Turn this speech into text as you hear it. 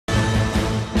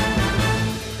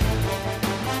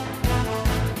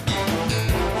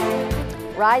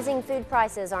Rising food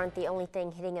prices aren't the only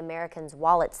thing hitting Americans'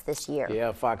 wallets this year.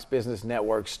 Yeah, Fox Business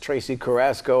Network's Tracy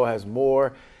Carrasco has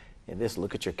more in this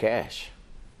Look at Your Cash.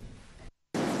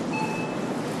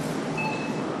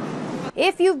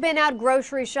 If you've been out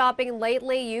grocery shopping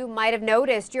lately, you might have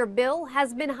noticed your bill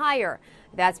has been higher.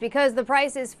 That's because the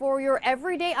prices for your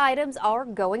everyday items are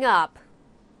going up.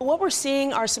 What we're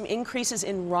seeing are some increases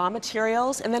in raw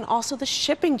materials, and then also the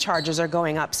shipping charges are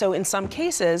going up. So in some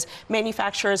cases,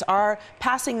 manufacturers are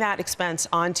passing that expense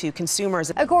on to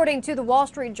consumers. According to the Wall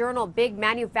Street Journal, big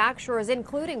manufacturers,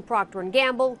 including Procter &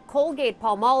 Gamble,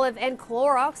 Colgate-Palmolive, and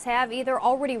Clorox, have either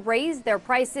already raised their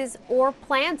prices or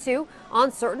plan to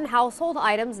on certain household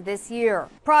items this year.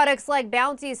 Products like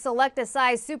Bounty's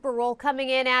Select-A-Size Super Roll coming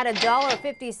in at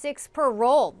 $1.56 per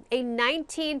roll, a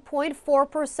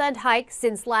 19.4% hike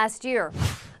since last year.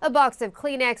 A box of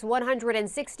Kleenex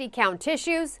 160 count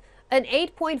tissues, an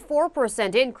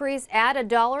 8.4% increase at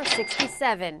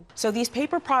 $1.67. So these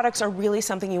paper products are really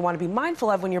something you want to be mindful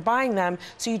of when you're buying them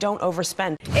so you don't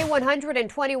overspend. A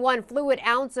 121 fluid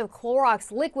ounce of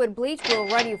Clorox liquid bleach will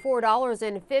run you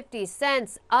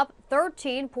 $4.50, up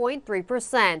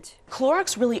 13.3%.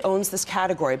 Clorox really owns this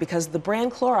category because the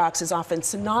brand Clorox is often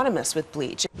synonymous with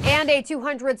bleach. And a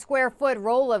 200 square foot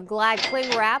roll of Glad cling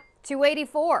wrap,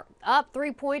 $2.84, up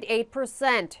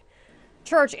 3.8%.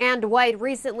 Church & Dwight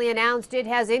recently announced it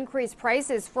has increased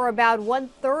prices for about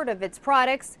 1/3 of its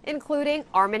products, including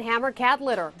Arm & Hammer cat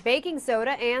litter, baking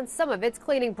soda, and some of its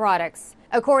cleaning products.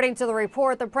 According to the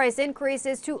report, the price increase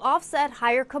is to offset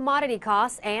higher commodity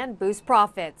costs and boost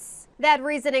profits. That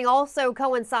reasoning also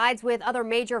coincides with other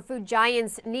major food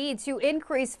giants' need to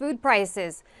increase food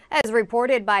prices. As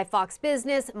reported by Fox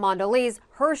Business, Mondelez,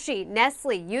 Hershey,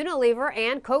 Nestle, Unilever,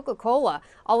 and Coca-Cola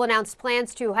all announced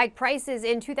plans to hike prices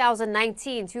in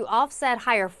 2019 to offset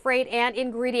higher freight and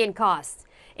ingredient costs.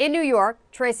 In New York,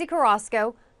 Tracy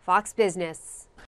Carrasco, Fox Business.